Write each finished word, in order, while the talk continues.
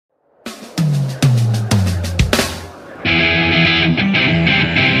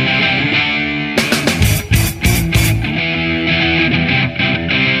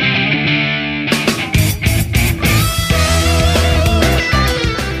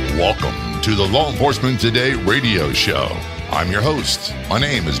to the Law Enforcement Today radio show. I'm your host. My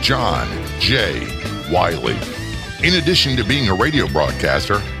name is John J. Wiley. In addition to being a radio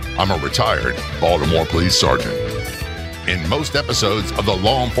broadcaster, I'm a retired Baltimore police sergeant. In most episodes of the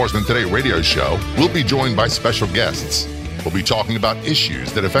Law Enforcement Today radio show, we'll be joined by special guests. We'll be talking about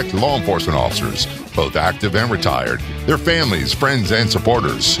issues that affect law enforcement officers, both active and retired, their families, friends, and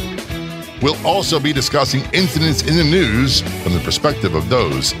supporters. We'll also be discussing incidents in the news from the perspective of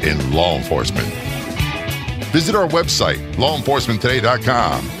those in law enforcement. Visit our website,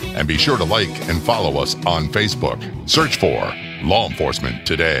 lawenforcementtoday.com, and be sure to like and follow us on Facebook. Search for Law Enforcement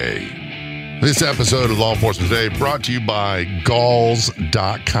Today. This episode of Law Enforcement Today brought to you by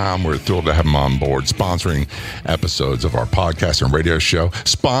Galls.com. We're thrilled to have them on board, sponsoring episodes of our podcast and radio show,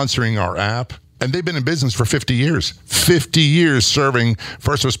 sponsoring our app. And they've been in business for 50 years. 50 years serving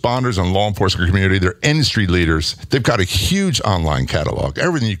first responders and law enforcement community. They're industry leaders. They've got a huge online catalog,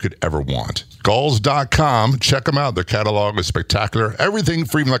 everything you could ever want. Galls.com, check them out. Their catalog is spectacular. Everything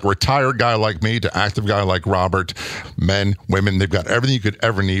from like a retired guy like me to active guy like Robert, men, women. They've got everything you could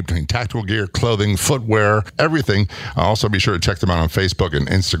ever need between tactical gear, clothing, footwear, everything. Also be sure to check them out on Facebook and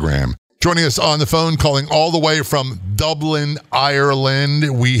Instagram. Joining us on the phone, calling all the way from Dublin,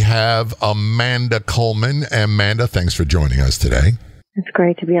 Ireland, we have Amanda Coleman. Amanda, thanks for joining us today. It's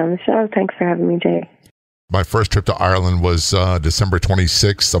great to be on the show. Thanks for having me, Jay. My first trip to Ireland was December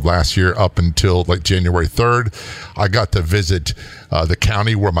 26th of last year up until like January 3rd. I got to visit the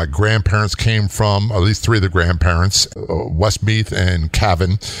county where my grandparents came from, at least three of the grandparents, Westmeath and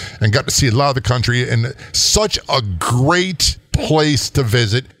Cavan, and got to see a lot of the country, and such a great place to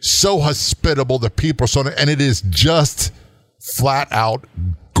visit, so hospitable, the people are so, and it is just flat out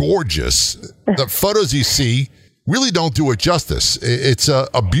gorgeous. The photos you see really don't do it justice. It's a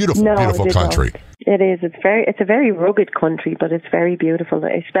beautiful, beautiful country. It is. It's a very rugged country, but it's very beautiful,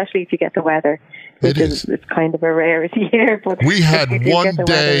 especially if you get the weather. It's kind of a rarity here. But we had one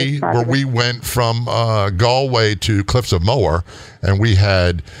day where we went from Galway to Cliffs of Moher, and we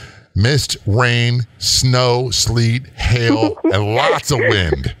had mist, rain, snow, sleet, hail, and lots of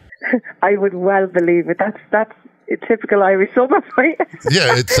wind. I would well believe it. That's a typical Irish summer, right?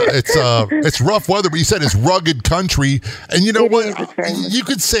 Yeah, it's rough weather, but you said it's rugged country, and you know what? You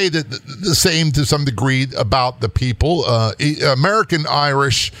could say that the same to some degree about the people. American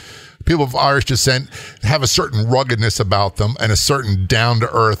Irish, people of Irish descent, have a certain ruggedness about them and a certain down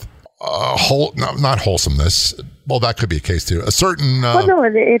to earth, not wholesomeness. Well, that could be a case too. A certain. No,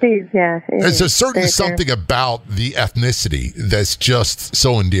 it is. Yeah, there's a certain something about the ethnicity that's just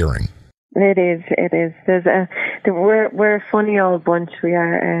so endearing. It is. We're a funny old bunch. We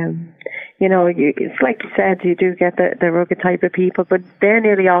are. It's like you said, you do get the rugged type of people, but they're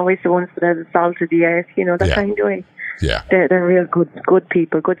nearly always the ones that are the salt of the earth. You know, that kind of way. Yeah, they're real good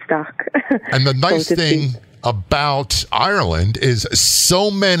people, good stock. And the nice thing about Ireland is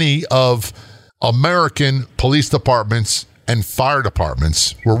so many of American police departments and fire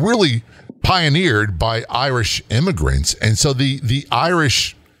departments were really pioneered by Irish immigrants. And so the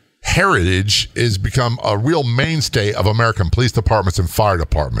Irish heritage has become a real mainstay of American police departments and fire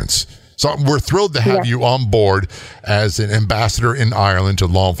departments. So we're thrilled to have you on board as an ambassador in Ireland to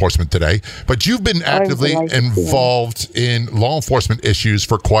Law Enforcement Today. But you've been actively involved in law enforcement issues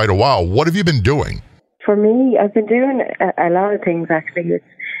for quite a while. What have you been doing? For me, I've been doing a lot of things, actually.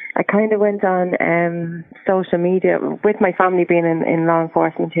 I kind of went on social media with my family being in law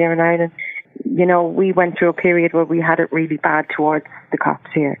enforcement here in Ireland. You know, we went through a period where we had it really bad towards the cops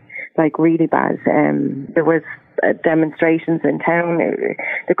here, like really bad. There was demonstrations in town.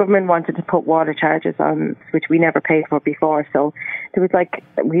 The government wanted to put water charges on, which we never paid for before. So there was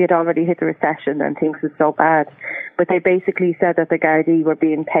we had already hit the recession and things were so bad. But they basically said that the Gardaí were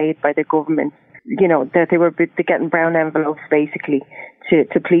being paid by the government. You know, that they were getting brown envelopes basically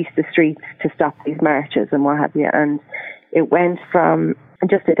to police the streets to stop these marches and what have you. And it went from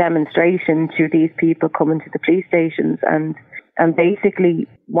just a demonstration to these people coming to the police stations and basically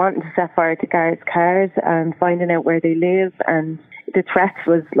wanting to set fire to guards' cars and finding out where they live. And the threats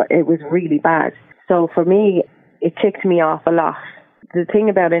was really bad. So for me, it ticked me off a lot. The thing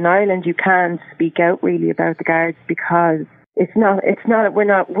about in Ireland, you can't speak out really about the guards because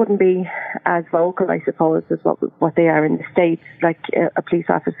wouldn't be as vocal, I suppose, as what they are in the States. Like a police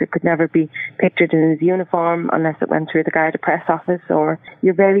officer could never be pictured in his uniform unless it went through the Garda press office, or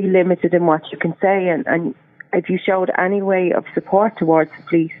you're very limited in what you can say. And if you showed any way of support towards the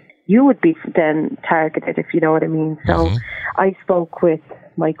police, you would be then targeted, if you know what I mean. So I spoke with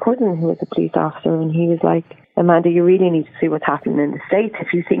my cousin who was a police officer, and he was like, Amanda, you really need to see what's happening in the States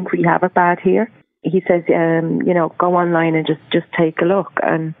if you think we have it bad here. He says, go online and just take a look.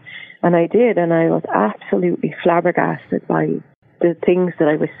 And And I did, and I was absolutely flabbergasted by the things that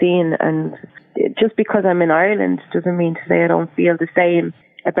I was seeing. And just because I'm in Ireland doesn't mean to say I don't feel the same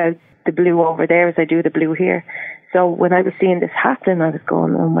about the blue over there as I do the blue here. So when I was seeing this happen, I was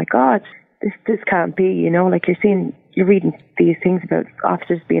going, oh my God, this can't be, you know, like you're reading these things about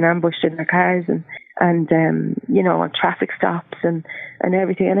officers being ambushed in their cars and you know, on traffic stops and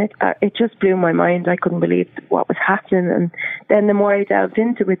everything. And it just blew my mind. I couldn't believe what was happening. And then the more I delved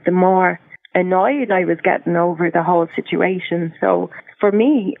into it, the more annoyed I was getting over the whole situation. So for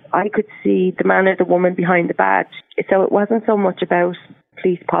me, I could see the man or the woman behind the badge. So it wasn't so much about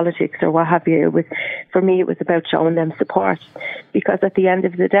police politics or what have you. For me, it was about showing them support, because at the end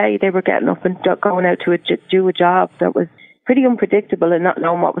of the day, they were getting up and going out to do a job that was pretty unpredictable and not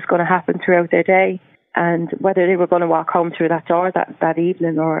knowing what was going to happen throughout their day and whether they were going to walk home through that door that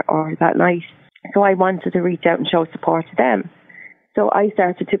evening or that night. So I wanted to reach out and show support to them. So I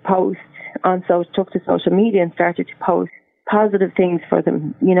started to post took to social media and started to post positive things for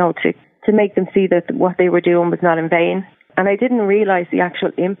them, you know, to make them see that what they were doing was not in vain. And I didn't realize the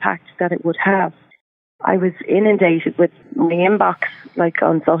actual impact that it would have. I was inundated with my inbox, like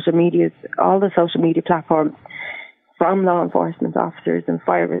on social media, all the social media platforms, from law enforcement officers and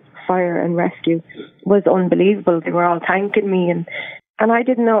fire and rescue was unbelievable. They were all thanking me, and I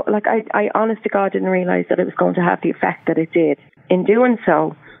didn't know, like I honest to God didn't realize that it was going to have the effect that it did. In doing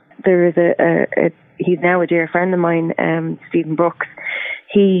so, there is he's now a dear friend of mine, Stephen Brooks.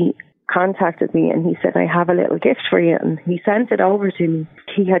 He contacted me and he said, I have a little gift for you, and he sent it over to me.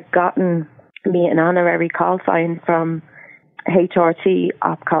 He had gotten me an honorary call sign from HRT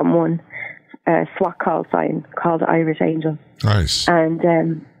Ofcom 1, a SWAT call sign called Irish Angel. Nice. And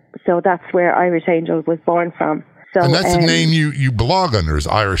so that's where Irish Angel was born from. So, and that's the name you blog under, is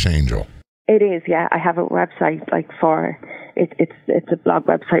Irish Angel. It is, yeah. I have a website it's a blog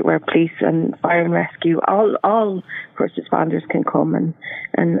website where police and fire and rescue, all first responders can come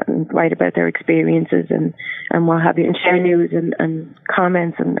and write about their experiences and what have you, and share news and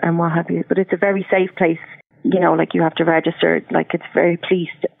comments and what have you. But it's a very safe place, you know, like you have to register, like it's very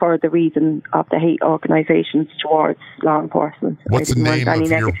policed for the reason of the hate organisations towards law enforcement. What's the name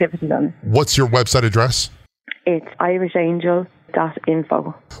of what's your website address? It's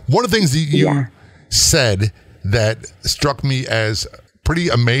irishangel.info. One of the things that you said that struck me as pretty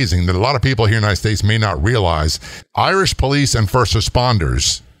amazing that a lot of people here in the United States may not realize, Irish police and first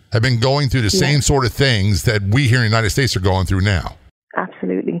responders have been going through the same sort of things that we here in the United States are going through now.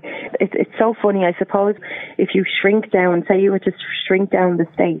 Absolutely. It's so funny. I suppose if you shrink down, say you were to shrink down the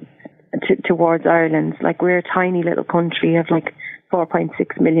states towards Ireland, like we're a tiny little country of like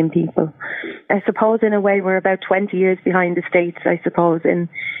 4.6 million people. I suppose in a way we're about 20 years behind the States, I suppose, in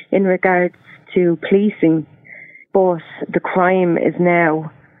regards to policing. But the crime is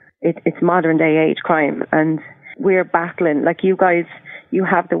now, it's modern day age crime, and we're battling. Like you guys, you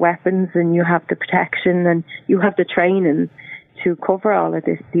have the weapons and you have the protection and you have the training to cover all of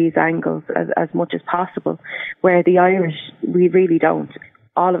these angles as much as possible, where the Irish, we really don't.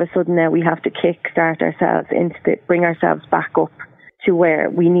 All of a sudden now we have to kickstart ourselves bring ourselves back up to where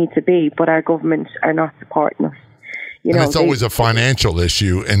we need to be, but our governments are not supporting us. You know, it's always a financial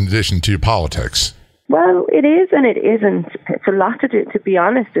issue in addition to politics. Well, it is and it isn't. It's a lot to do, to be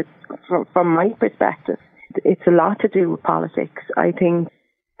honest, from my perspective. It's a lot to do with politics. I think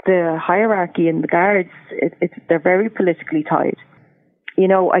the hierarchy in the guards, they're very politically tied. You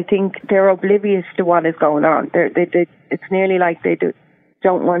know, I think they're oblivious to what is going on. It's nearly like they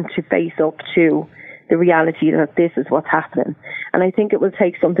don't want to face up to the reality that this is what's happening. And I think it will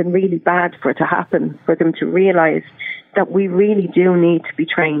take something really bad for it to happen, for them to realise that we really do need to be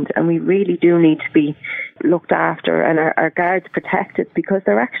trained and we really do need to be looked after and our guards protected, because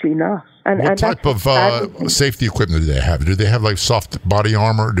they're actually not. What type of safety equipment do they have? Do they have like soft body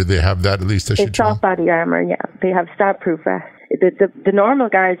armor? Do they have that at least? It's soft body armor, yeah. They have stab-proof vests. The normal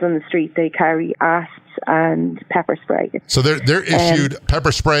guards on the street, they carry asps and pepper spray. So they're issued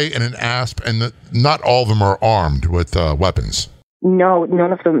pepper spray and an asp, and not all of them are armed with weapons. No,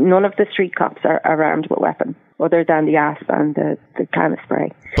 none of them. None of the street cops are armed with weapons, other than the asp and the can of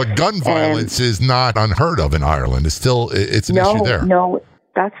spray. But gun violence is not unheard of in Ireland. It's an issue there. No,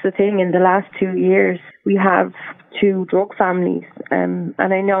 that's the thing. In the last 2 years, we have 2 drug families, and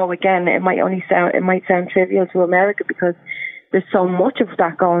I know again it might sound trivial to America because there's so much of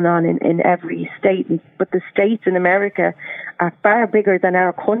that going on in every state, but the states in America are far bigger than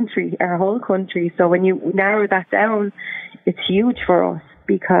our country, our whole country. So when you narrow that down, it's huge for us,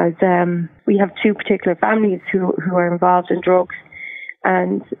 because we have 2 particular families who are involved in drugs,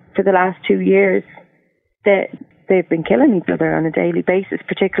 and for the last 2 years, the they've been killing each other on a daily basis,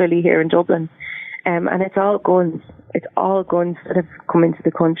 particularly here in Dublin. And it's all guns. It's all guns that have come into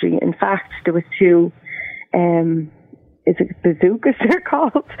the country. In fact, there was 2, is it bazookas they're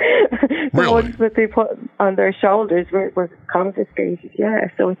called? The ones that they put on their shoulders were confiscated. Yeah,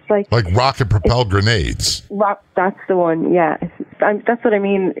 so it's like rocket-propelled grenades. That's the one, yeah. That's what I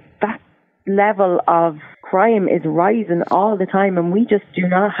mean. That level of crime is rising all the time, and we just do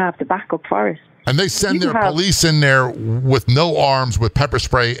not have the backup for it. And they send their police in there with no arms, with pepper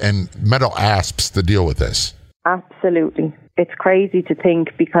spray and metal asps to deal with this. Absolutely. It's crazy to think,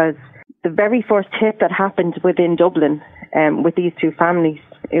 because the very first hit that happened within Dublin with these 2 families,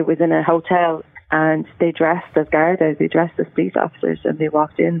 it was in a hotel, and they dressed as Garda, they dressed as police officers, and they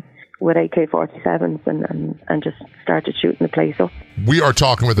walked in with AK-47s and just started shooting the place up. We are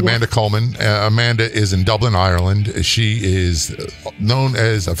talking with Amanda Coleman. Amanda is in Dublin, Ireland. She is known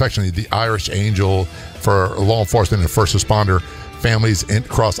as affectionately the Irish Angel for law enforcement and first responder families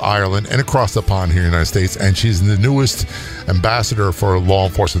across Ireland and across the pond here in the United States. And she's the newest ambassador for law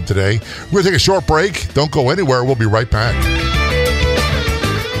enforcement today. We're going to take a short break. Don't go anywhere. We'll be right back.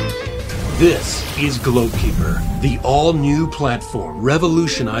 This is Globekeeper, the all-new platform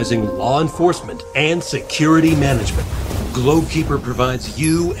revolutionizing law enforcement and security management. Globekeeper provides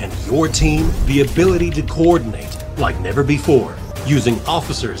you and your team the ability to coordinate like never before using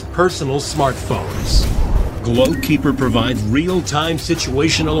officers' personal smartphones. Globekeeper provides real-time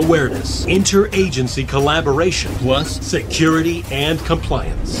situational awareness, interagency collaboration, plus security and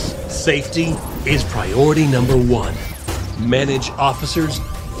compliance. Safety is priority number 1. Manage officers,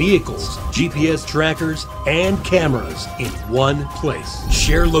 vehicles, GPS trackers, and cameras in one place.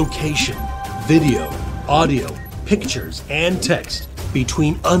 Share location, video, audio, pictures, and text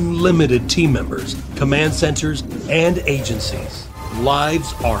between unlimited team members, command centers, and agencies.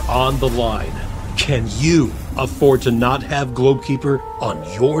 Lives are on the line. Can you afford to not have Globekeeper on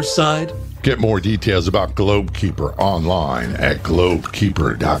your side? Get more details about Globekeeper online at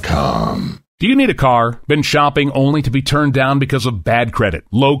globekeeper.com. Do you need a car? Been shopping only to be turned down because of bad credit,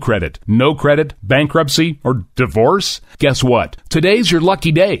 low credit, no credit, bankruptcy, or divorce? Guess what? Today's your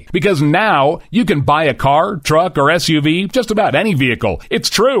lucky day, because now you can buy a car, truck, or SUV, just about any vehicle. It's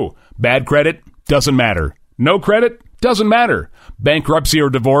true. Bad credit doesn't matter. No credit doesn't matter. Bankruptcy or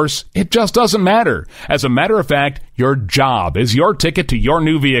divorce, it just doesn't matter. As a matter of fact, your job is your ticket to your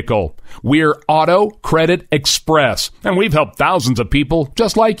new vehicle. We're Auto Credit Express, and we've helped thousands of people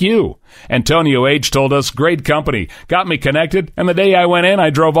just like you. Antonio H. told us, great company, got me connected, and the day I went in, I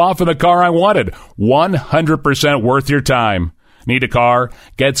drove off in the car I wanted. 100% worth your time. Need a car?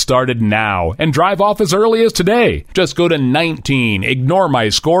 Get started now and drive off as early as today. Just go to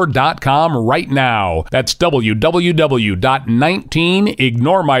 19ignoremyscore.com right now. That's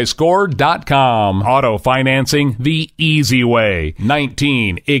www.19ignoremyscore.com. Auto financing the easy way.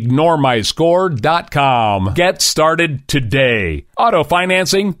 19ignoremyscore.com. Get started today. Auto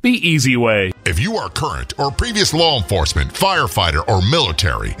financing the easy way. If you are current or previous law enforcement, firefighter, or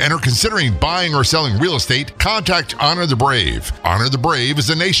military and are considering buying or selling real estate, contact Honor the Brave. Honor the Brave is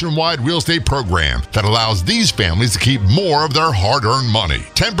a nationwide real estate program that allows these families to keep more of their hard-earned money.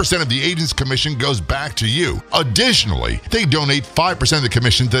 10% of the agent's commission goes back to you. Additionally, they donate 5% of the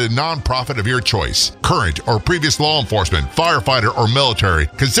commission to the nonprofit of your choice. Current or previous law enforcement, firefighter, or military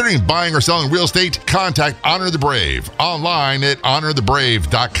considering buying or selling real estate, contact Honor the Brave online at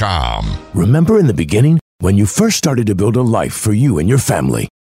honorthebrave.com. Remember in the beginning, when you first started to build a life for you and your family,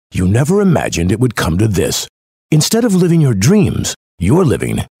 you never imagined it would come to this. Instead of living your dreams, you're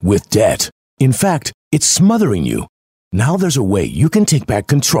living with debt. In fact, it's smothering you. Now there's a way you can take back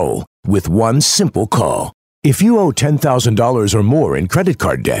control with one simple call. If you owe $10,000 or more in credit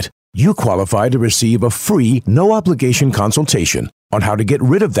card debt, you qualify to receive a free, no-obligation consultation on how to get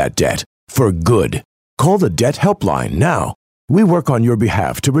rid of that debt for good. Call the Debt Helpline now. We work on your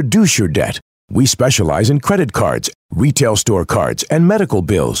behalf to reduce your debt. We specialize in credit cards, retail store cards, and medical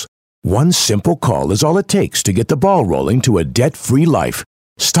bills. One simple call is all it takes to get the ball rolling to a debt-free life.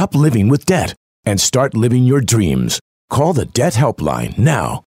 Stop living with debt and start living your dreams. Call the Debt Helpline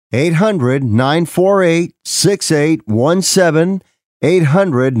now. 800-948-6817.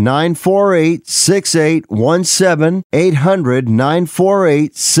 800-948-6817.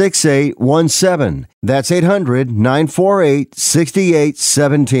 800-948-6817. That's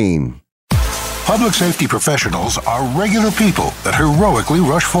 800-948-6817. Public safety professionals are regular people that heroically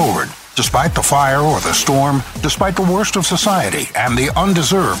rush forward. Despite the fire or the storm, despite the worst of society and the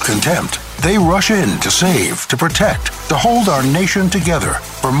undeserved contempt, They rush in to save, to protect, to hold our nation together.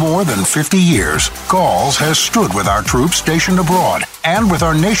 For more than 50 years, Galls has stood with our troops stationed abroad and with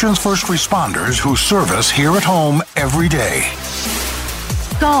our nation's first responders who serve us here at home every day.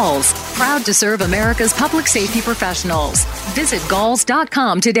 Galls, proud to serve America's public safety professionals. Visit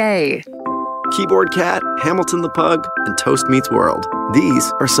galls.com today. Keyboard Cat, Hamilton the Pug, and Toast Meets World.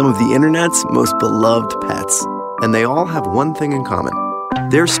 These are some of the internet's most beloved pets. And they all have one thing in common.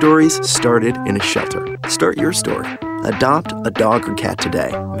 Their stories started in a shelter. Start your story. Adopt a dog or cat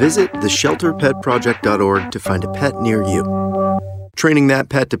today. Visit theshelterpetproject.org to find a pet near you. Training that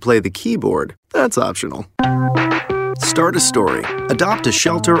pet to play the keyboard, that's optional. Start a story. Adopt a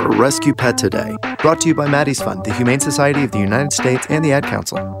shelter or rescue pet today. Brought to you by Maddie's Fund, the Humane Society of the United States, and the Ad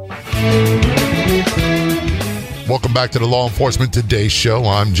Council. Welcome back to the Law Enforcement Today show.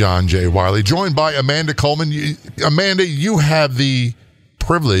 I'm John J. Wiley, joined by Amanda Coleman. Amanda, you have the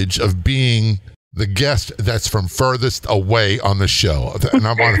privilege of being the guest that's from furthest away on the show. And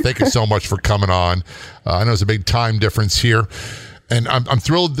I want to thank you so much for coming on. I know there's a big time difference here. And I'm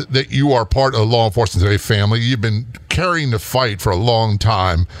thrilled that you are part of the Law Enforcement Today family. You've been carrying the fight for a long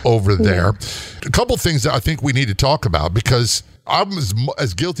time over there. A couple things that I think we need to talk about, because I'm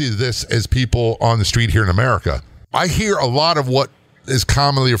as guilty of this as people on the street here in America. I hear a lot of what is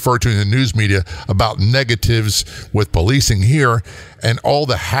commonly referred to in the news media about negatives with policing here and all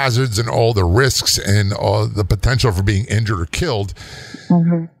the hazards and all the risks and all the potential for being injured or killed.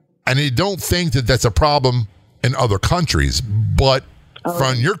 Mm-hmm. And you don't think that that's a problem in other countries, but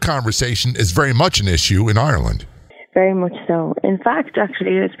from your conversation, it's very much an issue in Ireland. Very much so. In fact,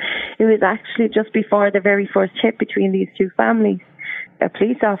 actually, it was actually just before the very first hit between these two families. A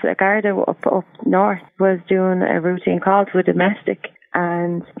police officer, Garda, up north, was doing a routine call to a domestic,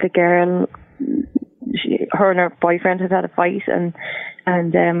 and the girl, her and her boyfriend had a fight, and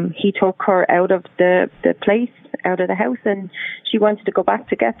he took her out of the place, out of the house, and she wanted to go back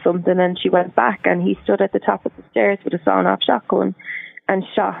to get something, and she went back, and he stood at the top of the stairs with a sawn-off shotgun and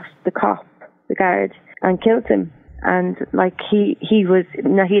shot the cop, the guard, and killed him. And he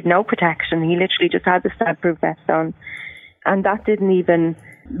had no protection. He literally just had the stab-proof vest on. And that didn't even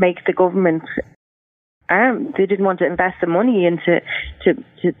make the government armed. They didn't want to invest the money into to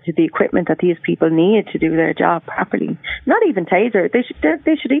the equipment that these people need to do their job properly. Not even taser.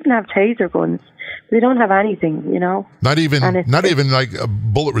 They should even have taser guns. They don't have anything, you know. Not even like a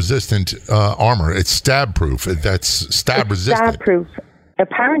bullet-resistant armor. It's stab-proof. That's stab-resistant. Stab-proof.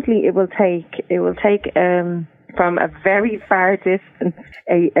 Apparently, it will take from a very far distance,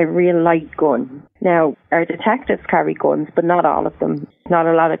 a real light gun. Now, our detectives carry guns, but not all of them. Not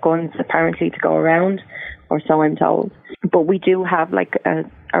a lot of guns, apparently, to go around, or so I'm told. But we do have, like,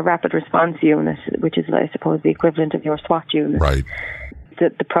 a rapid response unit, which is, I suppose, the equivalent of your SWAT unit. Right.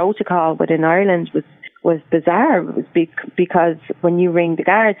 The protocol within Ireland was bizarre. It was because when you ring the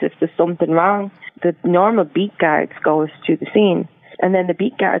guards, if there's something wrong, the normal beat guards goes to the scene. And then the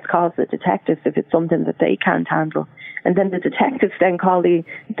beat guards calls the detectives if it's something that they can't handle. And then the detectives then call the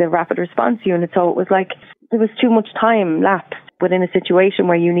rapid response unit. So it was like there was too much time lapsed within a situation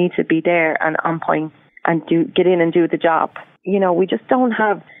where you need to be there and on point and get in and do the job. You know, we just don't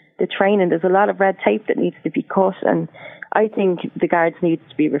have the training. There's a lot of red tape that needs to be cut. And I think the guards need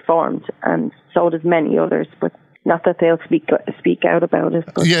to be reformed, and so does many others. But not that they'll speak out about it.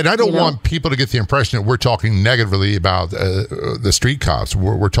 But, and I don't want people to get the impression that we're talking negatively about the street cops.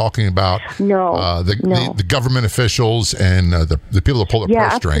 We're talking about the government officials and the people that pull the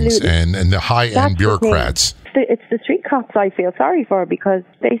purse strings and the high-end bureaucrats. It's the street cops I feel sorry for, because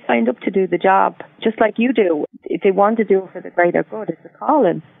they signed up to do the job just like you do. If they want to do it for the greater good, it's a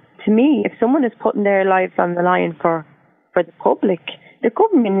calling. To me, if someone is putting their lives on the line for the public, the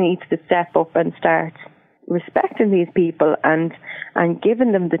government needs to step up and start respecting these people and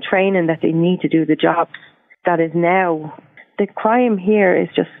giving them the training that they need to do the jobs that is now. The crime here is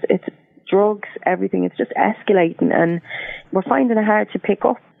just, it's drugs, everything. It's just escalating, and we're finding it hard to pick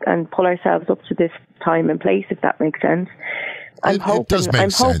up and pull ourselves up to this time and place, if that makes sense. I'm hoping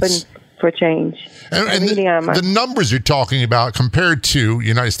for change. And really the numbers you're talking about compared to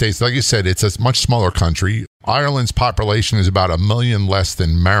United States, like you said, it's a much smaller country. Ireland's population is about 1 million less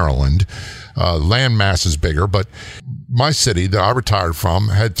than Maryland. Land mass is bigger, but my city that I retired from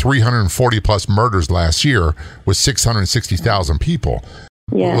had 340 plus murders last year with 660,000 people.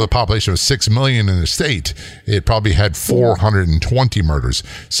 Yeah. Well, the population of 6 million in the state, it probably had 420 murders.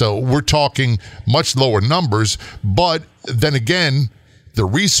 So we're talking much lower numbers, but then again, the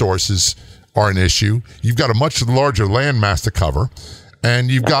resources are an issue. You've got a much larger landmass to cover, and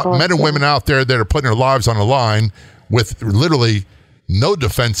you've got men and women out there that are putting their lives on the line with literally no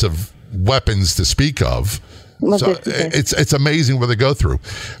defensive weapons to speak of. So it's amazing what they go through.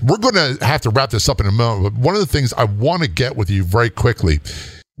 We're going to have to wrap this up in a moment, but one of the things I want to get with you very quickly,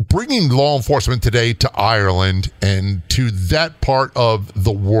 bringing law enforcement today to Ireland and to that part of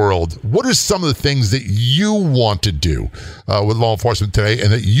the world, what are some of the things that you want to do with law enforcement today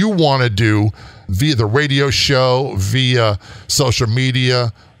and that you want to do via the radio show, via social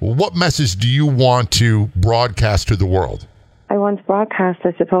media? What message do you want to broadcast to the world? I want to broadcast,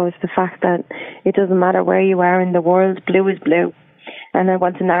 I suppose, the fact that it doesn't matter where you are in the world, blue is blue. And I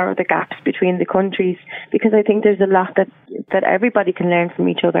want to narrow the gaps between the countries, because I think there's a lot that everybody can learn from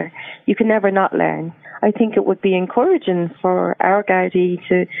each other. You can never not learn. I think it would be encouraging for our Gardaí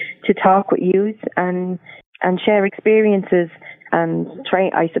to talk with youth and share experiences and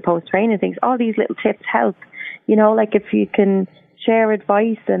training things. All these little tips help. You know, like if you can share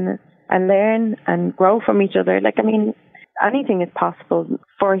advice and learn and grow from each other, anything is possible.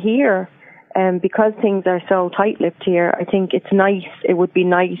 For here, because things are so tight-lipped here, I think it would be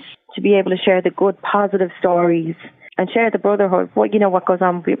nice to be able to share the good, positive stories and share the brotherhood, what goes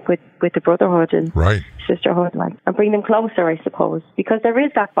on with the brotherhood and sisterhood, and bring them closer, I suppose, because there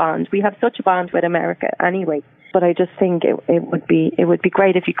is that bond. We have such a bond with America anyway. But I just think it would be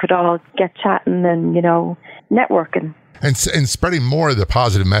great if you could all get chatting and, networking. And spreading more of the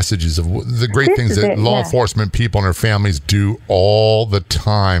positive messages of the great things that law enforcement people and their families do all the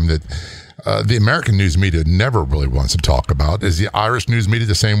time that the American news media never really wants to talk about. Is the Irish news media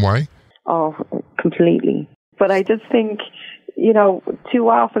the same way? Oh, completely. But I just think, too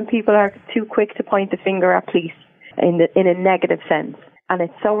often people are too quick to point the finger at police in a negative sense. And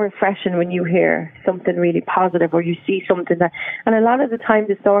it's so refreshing when you hear something really positive or you see something and a lot of the time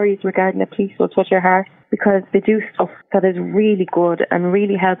the stories regarding the police will touch your heart because they do stuff that is really good and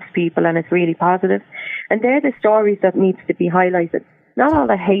really helps people and it's really positive. And they're the stories that needs to be highlighted, not all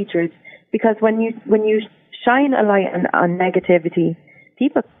the hatred, because when you shine a light on negativity,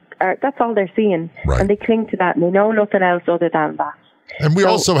 people that's all they're seeing, and they cling to that and they know nothing else other than that. And we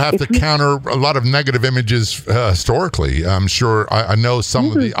also have to counter a lot of negative images historically. I'm sure I know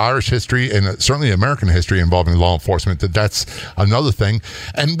some of the Irish history and certainly American history involving law enforcement, that's another thing.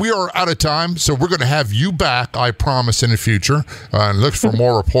 And we are out of time, so we're going to have you back, I promise, in the future. And look for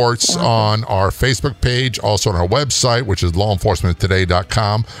more reports on our Facebook page, also on our website, which is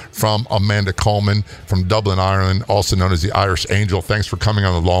lawenforcementtoday.com, from Amanda Coleman from Dublin, Ireland, also known as the Irish Angel. Thanks for coming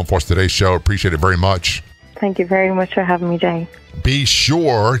on the Law Enforcement Today show. Appreciate it very much. Thank you very much for having me, Jay. Be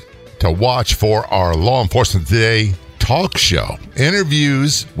sure to watch for our Law Enforcement Today talk show.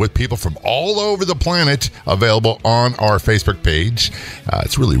 Interviews with people from all over the planet available on our Facebook page.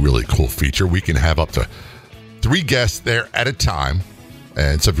 It's really, really cool feature. We can have up to 3 guests there at a time.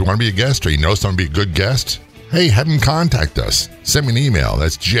 And so if you want to be a guest or you know someone to be a good guest, hey, have them contact us. Send me an email.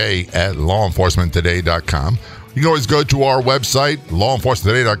 That's jay@lawenforcementtoday.com. You can always go to our website,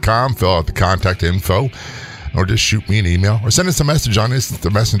 lawenforcementtoday.com, fill out the contact info, or just shoot me an email or send us a message on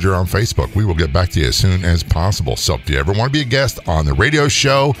the messenger on Facebook. We will get back to you as soon as possible. So if you ever want to be a guest on the radio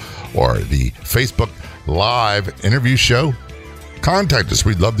show or the Facebook Live interview show, contact us.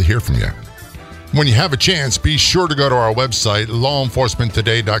 We'd love to hear from you. When you have a chance, be sure to go to our website,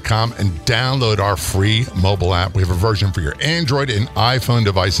 lawenforcementtoday.com, and download our free mobile app. We have a version for your Android and iPhone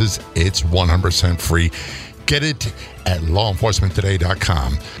devices. It's 100% free. Get it at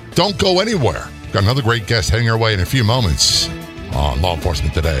lawenforcementtoday.com. Don't go anywhere. Got another great guest heading our way in a few moments on Law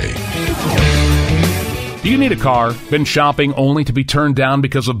Enforcement Today. Do you need a car? Been shopping only to be turned down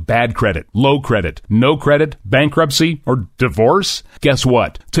because of bad credit, low credit, no credit, bankruptcy, or divorce? Guess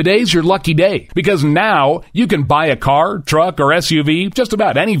what? Today's your lucky day, because now you can buy a car, truck, or SUV, just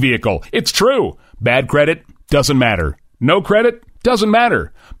about any vehicle. It's true. Bad credit doesn't matter. No credit doesn't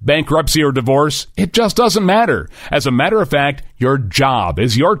matter. Bankruptcy or divorce, it just doesn't matter. As a matter of fact, your job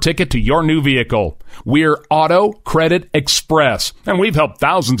is your ticket to your new vehicle. We're Auto Credit Express, and we've helped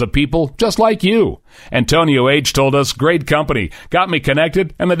thousands of people just like you. Antonio H. told us, great company, got me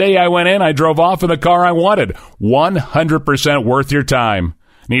connected, and the day I went in, I drove off in the car I wanted. 100% worth your time.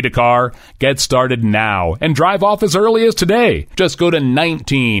 Need a car? Get started now and drive off as early as today. Just go to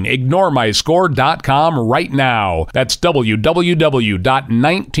 19ignoremyscore.com right now. That's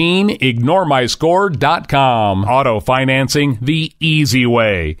www.19ignoremyscore.com. Auto financing the easy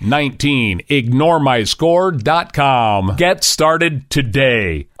way. 19ignoremyscore.com. Get started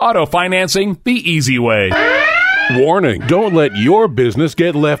today. Auto financing the easy way. Warning, don't let your business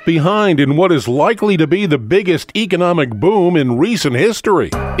get left behind in what is likely to be the biggest economic boom in recent history.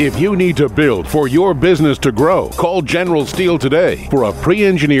 If you need to build for your business to grow, call General Steel today for a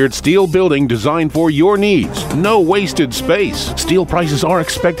pre-engineered steel building designed for your needs. No wasted space. Steel prices are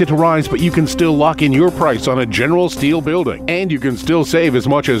expected to rise, but you can still lock in your price on a General Steel building. And you can still save as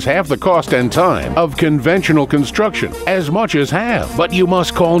much as half the cost and time of conventional construction, as much as half. But you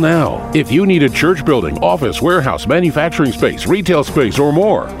must call now. If you need a church building, office, warehouse, manufacturing space, retail space, or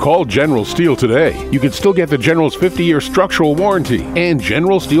more, call General Steel today. You can still get the General's 50-year structural warranty and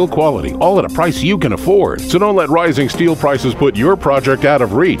General Steel quality, all at a price you can afford. So don't let rising steel prices put your project out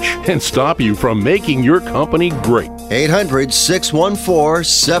of reach and stop you from making your company great.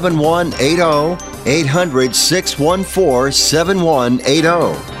 800-614-7180.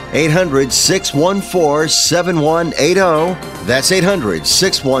 800-614-7180. 800-614-7180. That's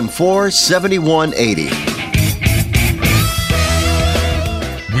 800-614-7180.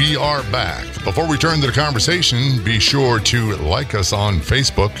 We are back. Before we turn to the conversation, be sure to like us on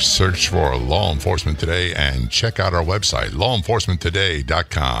Facebook, search for Law Enforcement Today, and check out our website,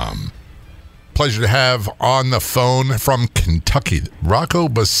 lawenforcementtoday.com. Pleasure to have on the phone from Kentucky, Rocco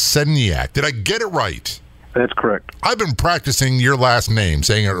Bosedniak. Did I get it right? That's correct. I've been practicing your last name,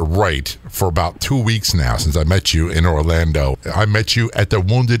 saying it right, for about 2 weeks now since I met you in Orlando. I met you at the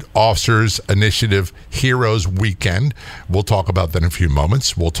Wounded Officers Initiative Heroes Weekend. We'll talk about that in a few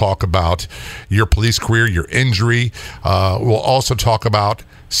moments. We'll talk about your police career, your injury. We'll also talk about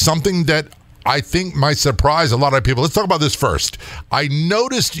something that I think might surprise a lot of people. Let's talk about this first. I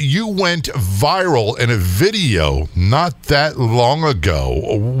noticed you went viral in a video not that long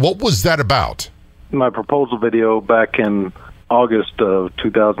ago. What was that about? My proposal video back in August of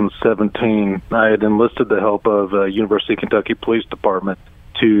 2017, I had enlisted the help of University of Kentucky Police Department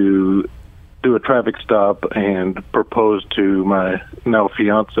to do a traffic stop and propose to my now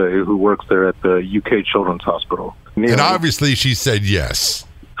fiance, who works there at the UK Children's Hospital. And obviously she said yes.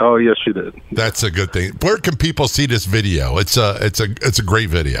 Oh, yes, she did. That's a good thing. Where can people see this video? It's a great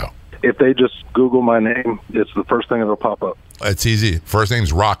video. If they just Google my name, it's the first thing that'll pop up. It's easy. First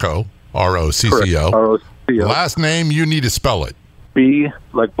name's Rocco. R-O-C-C-O. Correct. R-O-C-C-O. Last name, you need to spell it. B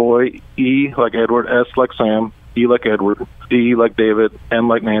like boy, E like Edward, S like Sam, E like Edward, D like David, N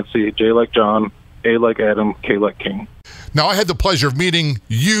like Nancy, J like John, A like Adam, K like King. Now, I had the pleasure of meeting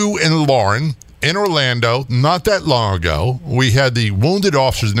you and Lauren in Orlando not that long ago. We had the Wounded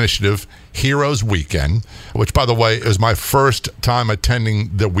Officers Initiative Heroes Weekend, which, by the way, is my first time attending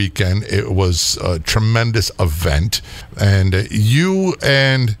the weekend. It was a tremendous event. And you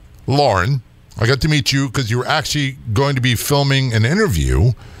and Lauren, I got to meet you because you were actually going to be filming an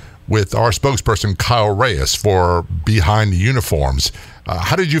interview with our spokesperson, Kyle Reyes, for Behind the Uniforms.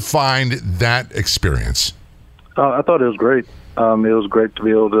 How did you find that experience? I thought it was great. It was great to be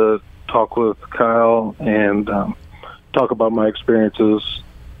able to talk with Kyle and talk about my experiences,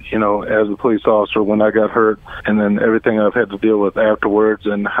 as a police officer when I got hurt, and then everything I've had to deal with afterwards,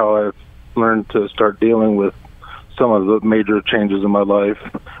 and how I've learned to start dealing with some of the major changes in my life.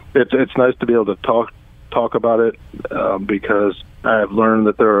 It's nice to be able to talk about it because I've learned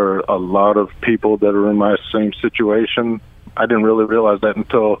that there are a lot of people that are in my same situation. I didn't really realize that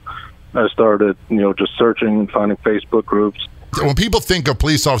until I started, just searching and finding Facebook groups. When people think of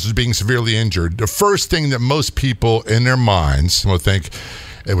police officers being severely injured, the first thing that most people in their minds will think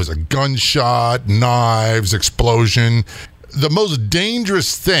it was a gunshot, knives, explosion. The most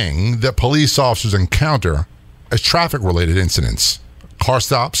dangerous thing that police officers encounter is traffic-related incidents, car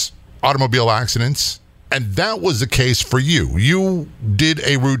stops, automobile accidents, and that was the case for you. You did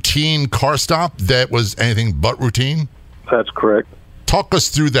a routine car stop that was anything but routine? That's correct. Talk us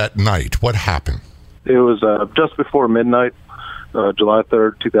through that night. What happened? It was just before midnight, July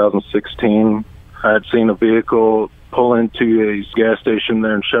 3rd, 2016. I had seen a vehicle pull into a gas station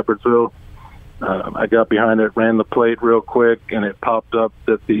there in Shepherdsville. I got behind it, ran the plate real quick, and it popped up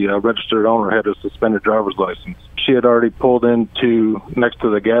that the registered owner had a suspended driver's license. She had already pulled into next to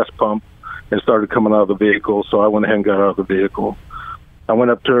the gas pump and started coming out of the vehicle, so I went ahead and got out of the vehicle. I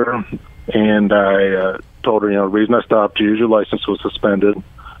went up to her, and I told her, the reason I stopped you is your license was suspended.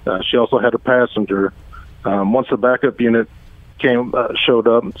 She also had a passenger. Once the backup unit showed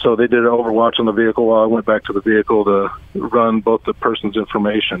up, so they did an overwatch on the vehicle while I went back to the vehicle to run both the person's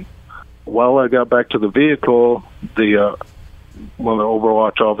information. While I got back to the vehicle, one of the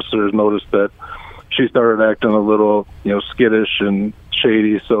overwatch officers noticed that she started acting a little, skittish and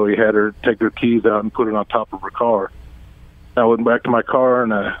shady, so he had her take her keys out and put it on top of her car. I went back to my car,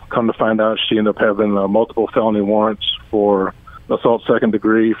 and I come to find out she ended up having multiple felony warrants for assault second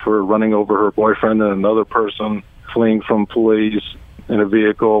degree, for running over her boyfriend and another person, fleeing from police in a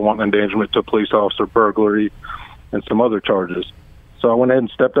vehicle, wanton endangerment to a police officer, burglary, and some other charges. So I went ahead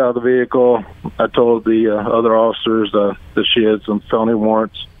and stepped out of the vehicle. I told the other officers that she had some felony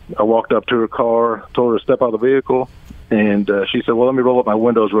warrants. I walked up to her car, told her to step out of the vehicle, and she said, well, let me roll up my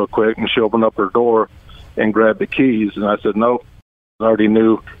windows real quick. And she opened up her door and grabbed the keys. And I said, nope. I already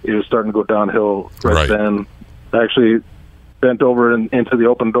knew it was starting to go downhill right then. I actually bent over into the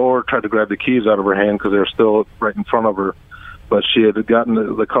open door, tried to grab the keys out of her hand because they were still right in front of her. But she had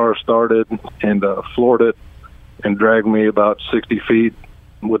gotten the car started and floored it and dragged me about 60 feet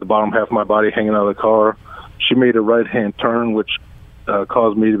with the bottom half of my body hanging out of the car. She made a right-hand turn, which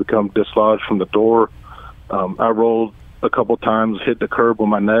caused me to become dislodged from the door. I rolled a couple times, hit the curb with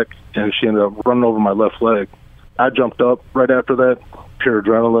my neck, and she ended up running over my left leg. I jumped up right after that, pure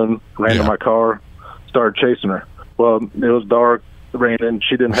adrenaline, ran to my car, started chasing her. Well, it was dark, raining.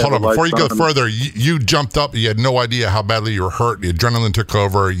 She didn't have Hold on, the lights before you go on. further, you jumped up. You had no idea how badly you were hurt. The adrenaline took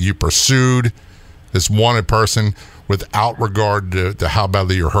over. You pursued this wanted person without regard to how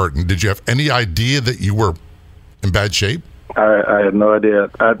badly you're hurt. And did you have any idea that you were in bad shape? I had no idea.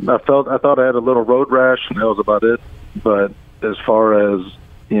 I thought I had a little road rash, and that was about it. But as far as,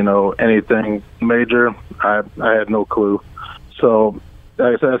 anything major, I had no clue. So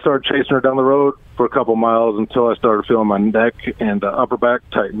like I said, I started chasing her down the road for a couple miles until I started feeling my neck and upper back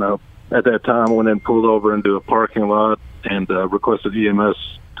tighten up. At that time, I went and pulled over into a parking lot and requested EMS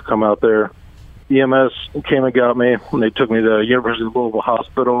to come out there. EMS came and got me, and they took me to University of Louisville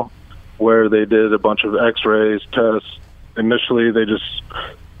Hospital, where they did a bunch of x-rays, tests. Initially, they just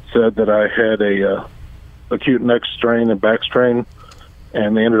said that I had a acute neck strain and back strain,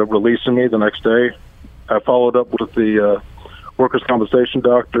 and they ended up releasing me the next day. I followed up with the workers' compensation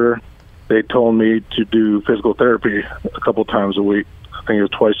doctor. They told me to do physical therapy a couple times a week. I think it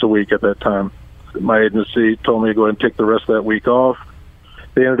was twice a week at that time. My agency told me to go ahead and take the rest of that week off.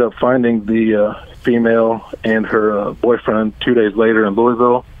 They ended up finding the female and her boyfriend 2 days later in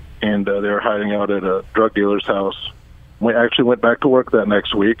Louisville, and they were hiding out at a drug dealer's house. We actually went back to work that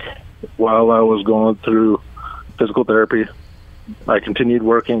next week. While I was going through physical therapy, I continued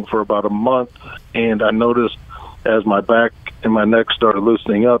working for about a month, and I noticed as my back and my neck started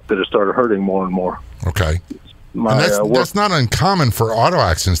loosening up that it started hurting more and more. Okay. That's not uncommon for auto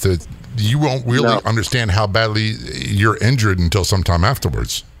accidents, that you won't really understand how badly you're injured until sometime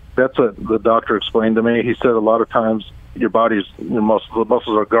afterwards. That's what the doctor explained to me. He said a lot of times your muscles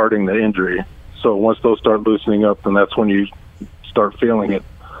are guarding the injury. So once those start loosening up, then that's when you start feeling it.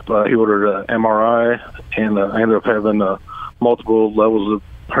 He ordered an MRI, and I ended up having multiple levels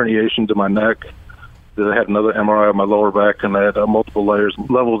of herniation to my neck. I had another MRI on my lower back, and I had multiple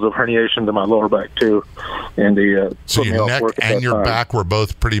levels of herniation to my lower back too. And so your neck and your back were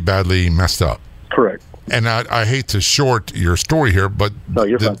both pretty badly messed up. Correct. And I hate to short your story here, but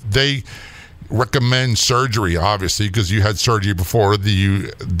they recommend surgery, obviously, because you had surgery before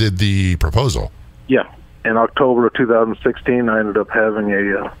you did the proposal. Yeah. In October of 2016, I ended up having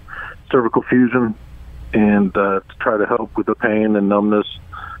a cervical fusion, and to try to help with the pain and numbness,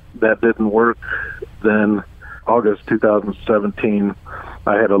 that didn't work. Then August 2017,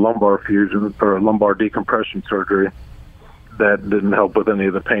 I had a lumbar fusion or a lumbar decompression surgery. That didn't help with any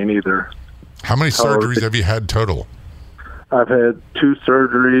of the pain either. How many surgeries have you had total? I've had 2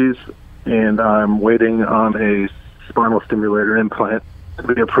 surgeries, and I'm waiting on a spinal stimulator implant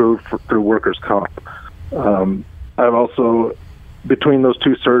to be approved through workers' comp. I've also, between those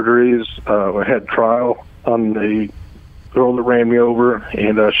 2 surgeries, I had trial on the girl that ran me over,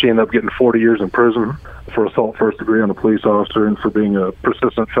 and she ended up getting 40 years in prison for assault first degree on a police officer and for being a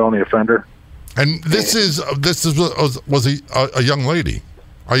persistent felony offender. And this was a young lady.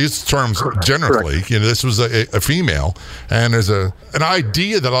 I use terms generally. Correct. This was a female, and there's an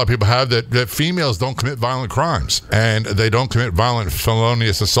idea that a lot of people have that females don't commit violent crimes and they don't commit violent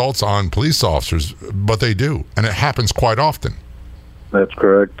felonious assaults on police officers, but they do, and it happens quite often. That's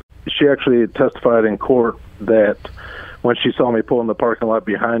correct. She actually testified in court that when she saw me pull in the parking lot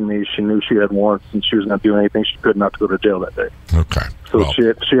behind me, she knew she had warrants and she was going to do anything she could not to go to jail that day. Okay. So she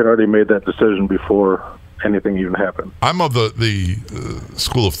had already made that decision before anything even happened. I'm of the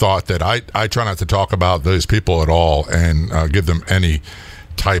school of thought that I try not to talk about those people at all and give them any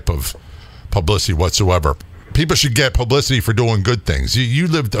type of publicity whatsoever. People should get publicity for doing good things. You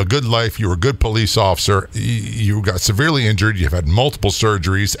lived a good life. You were a good police officer. You got severely injured. You've had multiple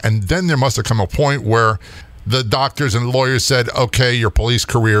surgeries. And then there must have come a point where the doctors and lawyers said, okay, your police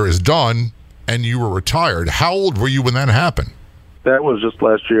career is done, and you were retired. How old were you when that happened? That was just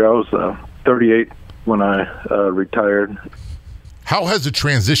last year. I was 38 when I retired. How has the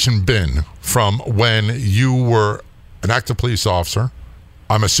transition been from when you were an active police officer.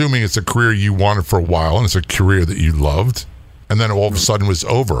 I'm assuming it's a career you wanted for a while, and it's a career that you loved, and then all of a sudden was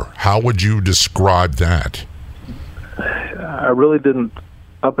over. How would you describe that? I really didn't,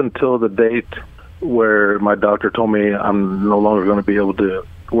 up until the date where my doctor told me I'm no longer going to be able to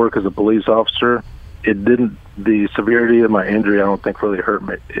work as a police officer. The severity of my injury, I don't think really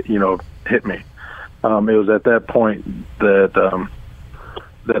hit me. It was at that point that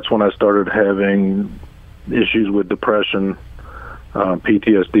that's when I started having issues with depression,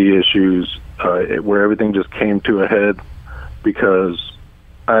 PTSD issues, where everything just came to a head because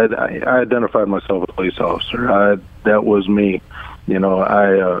I identified myself as a police officer. That was me.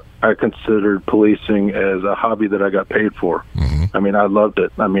 I considered policing as a hobby that I got paid for. Mm-hmm. I mean, I loved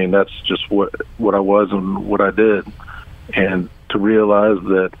it. I mean, that's just what I was and what I did. And to realize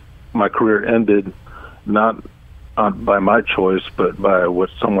that my career ended not by my choice, but by what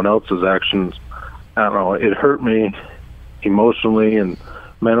someone else's actions, I don't know, it hurt me emotionally and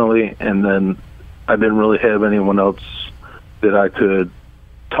mentally. And then I didn't really have anyone else that I could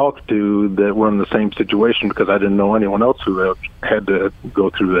talk to that were in the same situation because I didn't know anyone else who had to go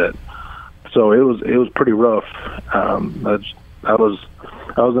through that. So it was pretty rough. I was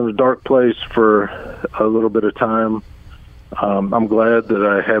in a dark place for a little bit of time. I'm glad that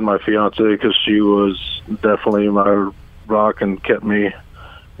I had my fiance because she was definitely my rock and kept me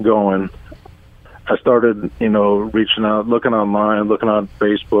going. I started, reaching out, looking online, looking on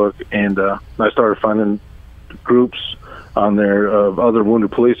Facebook, and I started finding groups on there of other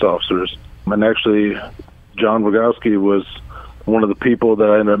wounded police officers. And actually, John Rogowski was one of the people that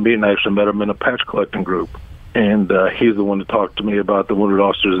I ended up meeting. I actually met him in a patch collecting group. And he's the one that talked to me about the Wounded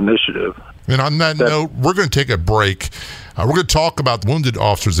Officers Initiative. And on that note, we're going to take a break. We're going to talk about the Wounded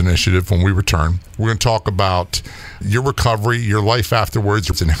Officers Initiative when we return. We're going to talk about your recovery, your life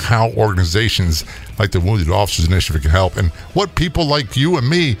afterwards, and how organizations like the Wounded Officers Initiative can help, and what people like you and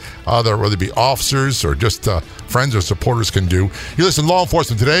me, whether it be officers or just friends or supporters, can do. You listen to Law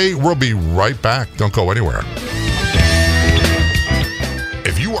Enforcement Today. We'll be right back. Don't go anywhere.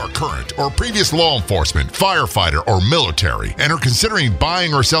 If you are current or previous law enforcement, firefighter, or military and are considering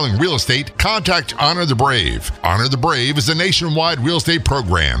buying or selling real estate, contact Honor the Brave. Honor the Brave is a nationwide real estate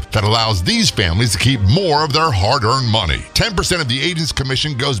program that allows these families to keep more of their hard-earned money. 10% of the agent's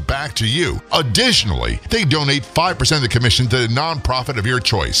commission goes back to you. Additionally, they donate 5% of the commission to the nonprofit of your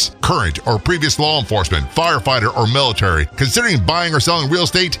choice. Current or previous law enforcement, firefighter, or military considering buying or selling real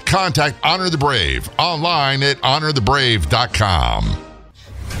estate, contact Honor the Brave online at honorthebrave.com.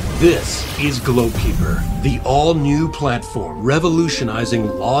 This is Globekeeper, the all-new platform revolutionizing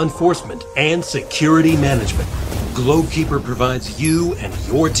law enforcement and security management. Globekeeper provides you and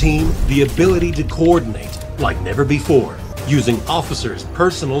your team the ability to coordinate like never before using officers'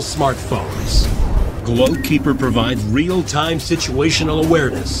 personal smartphones. Globekeeper provides real-time situational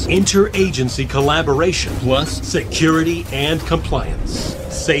awareness, interagency collaboration, plus security and compliance.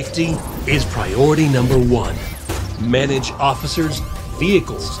 Safety is priority number one. Manage officers,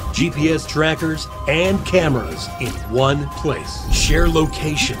 vehicles, GPS trackers, and cameras in one place. Share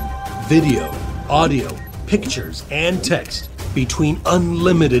location, video, audio, pictures, and text between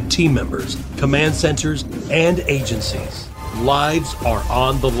unlimited team members, command centers, and agencies. Lives are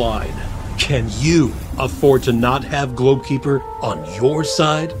on the line. Can you afford to not have Globekeeper on your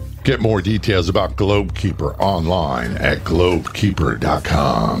side? Get more details about Globekeeper online at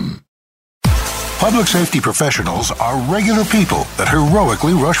globekeeper.com. Public safety professionals are regular people that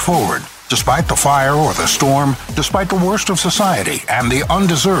heroically rush forward. Despite the fire or the storm, despite the worst of society and the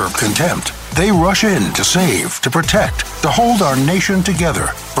undeserved contempt, they rush in to save, to protect, to hold our nation together.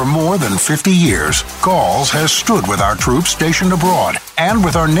 For more than 50 years, Galls has stood with our troops stationed abroad and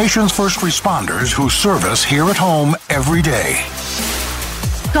with our nation's first responders who serve us here at home every day.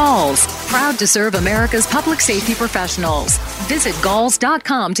 Galls, proud to serve America's public safety professionals. Visit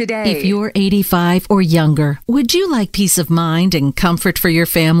galls.com today. If you're 85 or younger, would you like peace of mind and comfort for your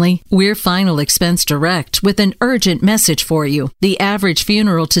family? We're Final Expense Direct with an urgent message for you. The average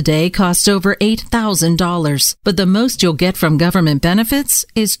funeral today costs over $8,000, but the most you'll get from government benefits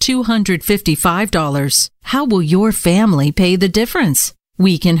is $255. How will your family pay the difference?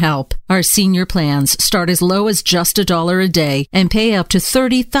 We can help. Our senior plans start as low as just $1 a day and pay up to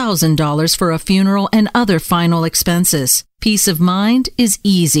 $30,000 for a funeral and other final expenses. Peace of mind is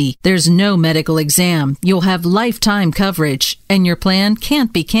easy. There's no medical exam. You'll have lifetime coverage, and your plan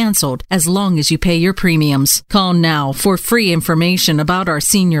can't be canceled as long as you pay your premiums. Call now for free information about our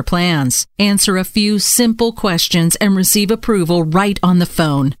senior plans. Answer a few simple questions and receive approval right on the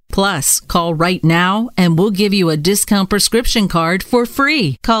phone. Plus, call right now and we'll give you a discount prescription card for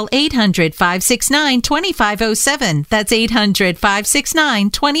free. Call 800-569-2507. That's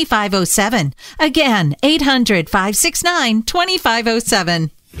 800-569-2507. Again,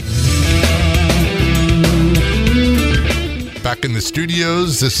 800-569-2507. Back in the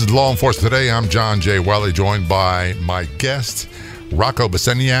studios, this is Law Enforcement Today. I'm John J. Wiley, joined by my guest, Rocco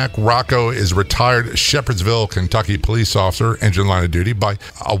Boseniak. Rocco is retired Shepherdsville, Kentucky police officer, injured in line of duty by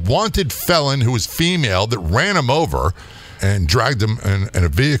a wanted felon who was female that ran him over and dragged him in a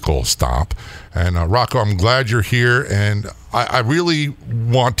vehicle stop. And Rocco, I'm glad you're here. And I really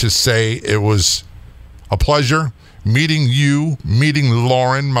want to say it was a pleasure meeting you, meeting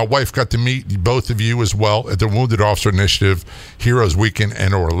Lauren. My wife got to meet both of you as well at the Wounded Officer Initiative Heroes Weekend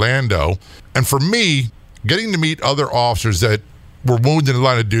in Orlando. And for me, getting to meet other officers that were wounded in the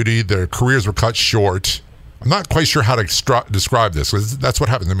line of duty, their careers were cut short. I'm not quite sure how to describe this, because that's what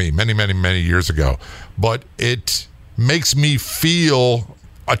happened to me many, many, many years ago. But it makes me feel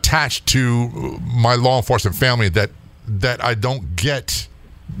attached to my law enforcement family that I don't get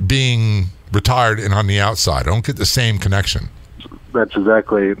being retired and on the outside. I don't get the same connection. That's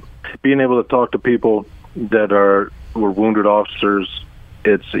exactly. Being able to talk to people that were wounded officers,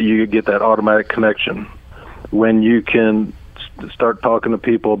 you get that automatic connection. When you can start talking to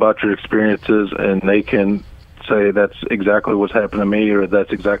people about your experiences and they can say that's exactly what's happened to me or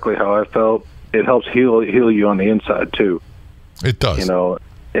that's exactly how I felt, it helps heal you on the inside too. It does.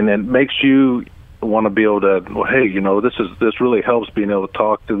 And it makes you want to be able to, well, hey, this really helps being able to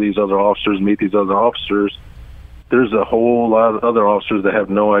talk to these other officers, meet these other officers. There's a whole lot of other officers that have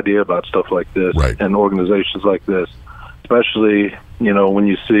no idea about stuff like this, right, and organizations like this, especially, when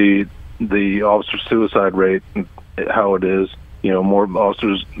you see the officer suicide rate, how it is, more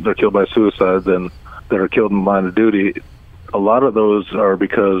officers that are killed by suicide than that are killed in line of duty. A lot of those are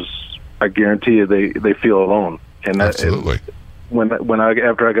because I guarantee you they feel alone. And absolutely.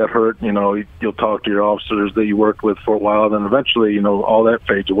 After I got hurt, you'll talk to your officers that you worked with for a while, then eventually, all that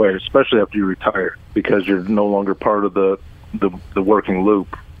fades away, especially after you retire, because you're no longer part of the working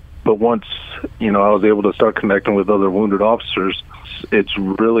loop. But once, I was able to start connecting with other wounded officers, it's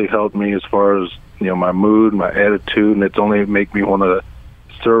really helped me as far as, my mood, my attitude, and it's only make me want to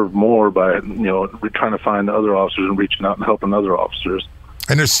serve more by, trying to find other officers and reaching out and helping other officers.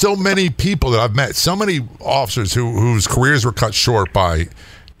 And there's so many people that I've met, so many officers whose careers were cut short by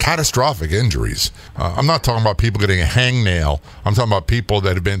catastrophic injuries. I'm not talking about people getting a hangnail. I'm talking about people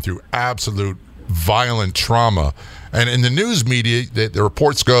that have been through absolute violent trauma. And in the news media, the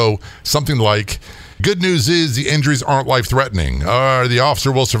reports go something like, good news is the injuries aren't life-threatening. The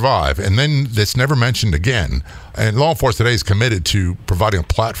officer will survive. And then that's never mentioned again. And Law Enforcement Today is committed to providing a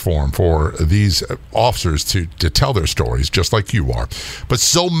platform for these officers to tell their stories, just like you are. But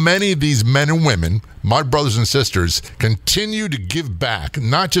so many of these men and women, my brothers and sisters, continue to give back,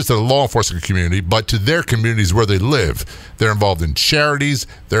 not just to the law enforcement community, but to their communities where they live. They're involved in charities.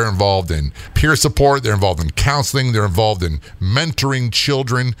 They're involved in peer support. They're involved in counseling. They're involved in mentoring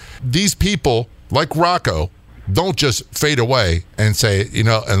children. These people, like Rocco, don't just fade away and say,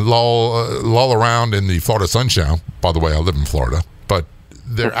 and lull around in the Florida sunshine. By the way, I live in Florida, but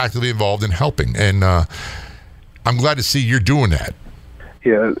they're actively involved in helping. And I'm glad to see you're doing that.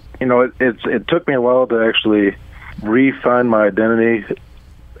 Yeah, it took me a while to actually re-find my identity.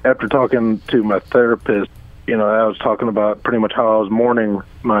 After talking to my therapist, I was talking about pretty much how I was mourning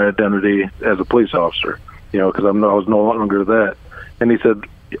my identity as a police officer, because I was no longer that. And he said,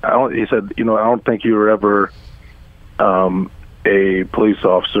 I don't think you were ever a police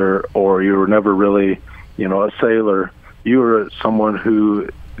officer, or you were never really, a sailor. You were someone who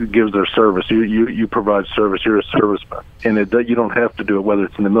gives their service. You provide service. You're a serviceman, and you don't have to do it whether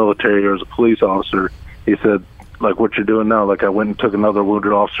it's in the military or as a police officer. He said, like what you're doing now. Like I went and took another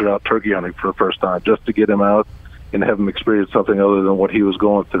wounded officer out turkey hunting for the first time, just to get him out and have him experience something other than what he was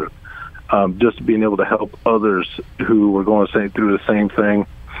going through. Just being able to help others who were going through the same thing,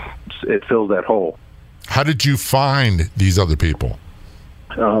 it fills that hole. How did you find these other people?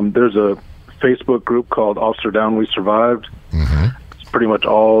 There's a Facebook group called Officer Down We Survived. Mm-hmm. It's pretty much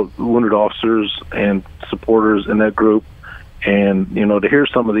all wounded officers and supporters in that group. And, to hear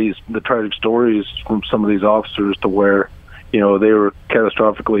some of the tragic stories from some of these officers to where, they were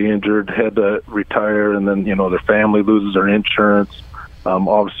catastrophically injured, had to retire, and then, their family loses their insurance.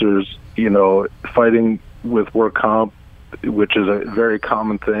 Officers, fighting with work comp which is a very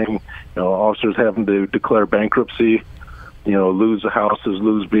common thing. Officers having to declare bankruptcy, lose houses,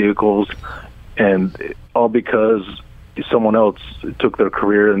 lose vehicles, and all because someone else took their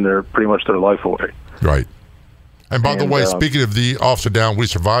career and pretty much their life away. Right. And by the way, speaking of the Officer Down We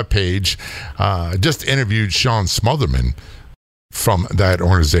Survive page, just interviewed Sean Smotherman from that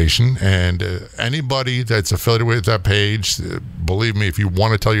organization, and anybody that's affiliated with that page, believe me, if you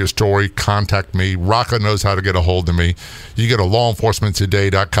want to tell your story, contact me. Rocco knows how to get a hold of me. You go to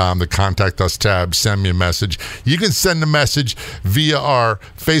lawenforcementtoday.com, the Contact Us tab, send me a message. You can send a message via our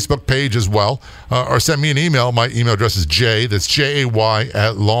Facebook page as well, or send me an email. My email address is that's JAY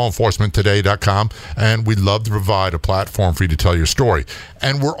at lawenforcementtoday.com, and we'd love to provide a platform for you to tell your story.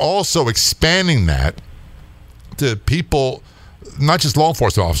 And we're also expanding that to people, not just law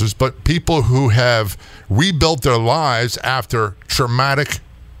enforcement officers, but people who have rebuilt their lives after traumatic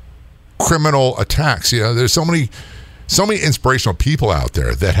criminal attacks. There's so many inspirational people out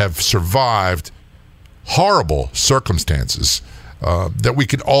there that have survived horrible circumstances, that we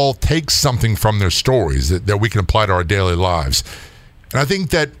could all take something from their stories that we can apply to our daily lives. And I think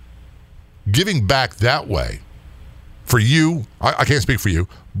that giving back that way for you, I can't speak for you,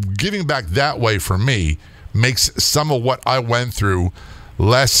 giving back that way for me makes some of what I went through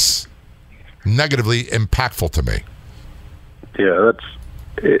less negatively impactful to me. Yeah,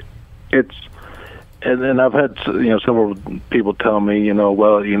 and I've had several people tell me,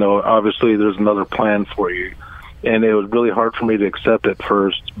 obviously there's another plan for you, and it was really hard for me to accept at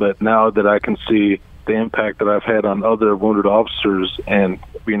first. But now that I can see the impact that I've had on other wounded officers and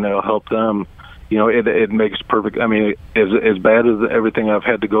help them, it makes perfect. I mean, as bad as everything I've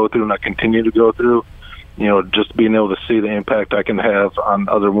had to go through and I continue to go through, just being able to see the impact I can have on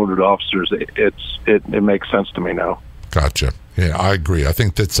other wounded officers, it makes sense to me now. Gotcha. Yeah, I agree. I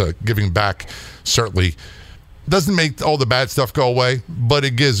think that's giving back certainly doesn't make all the bad stuff go away, but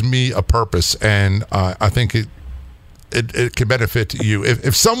it gives me a purpose, and I think it can benefit you.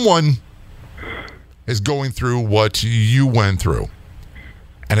 If someone is going through what you went through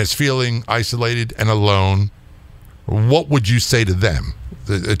and is feeling isolated and alone, what would you say to them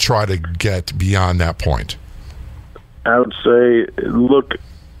to try to get beyond that point? I would say look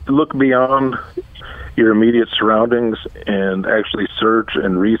beyond your immediate surroundings and actually search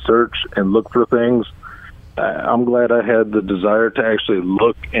and research and look for things. I'm glad I had the desire to actually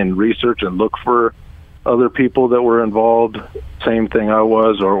look and research and look for other people that were involved, same thing I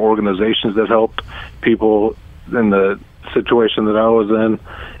was, or organizations that helped people in the situation that I was in.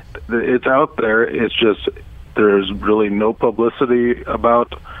 It's out there. It's just there's really no publicity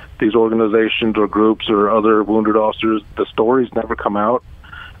about these organizations or groups or other wounded officers. The stories never come out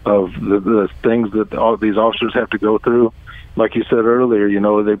of the things that all these officers have to go through. Like you said earlier,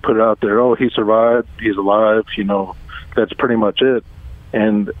 they put it out there, oh, he survived, he's alive, that's pretty much it.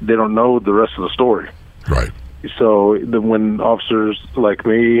 And they don't know the rest of the story. Right. So when officers like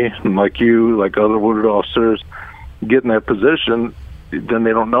me and like you, like other wounded officers, get in that position, then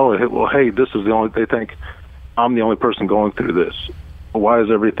they don't know it. Well, hey, they think I'm the only person going through this. Why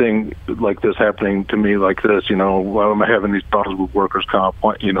is everything like this happening to me like this? Why am I having these problems with workers' comp?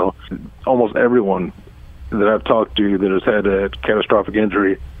 Almost everyone that I've talked to that has had a catastrophic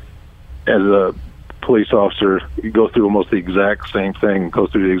injury as a police officer, you go through almost the exact same thing, go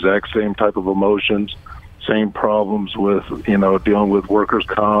through the exact same type of emotions, same problems with, dealing with workers'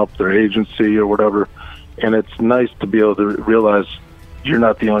 comp, their agency or whatever. And it's nice to be able to realize you're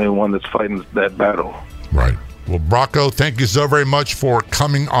not the only one that's fighting that battle. Right. Well, Rocco, thank you so very much for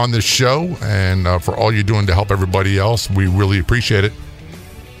coming on the show and for all you're doing to help everybody else. We really appreciate it.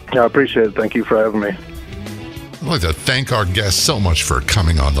 Yeah, I appreciate it. Thank you for having me. I'd like to thank our guests so much for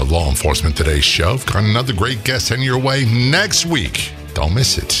coming on the Law Enforcement Today show. We've got another great guest heading your way next week. Don't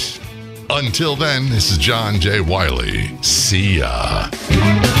miss it. Until then, this is John J. Wiley. See ya.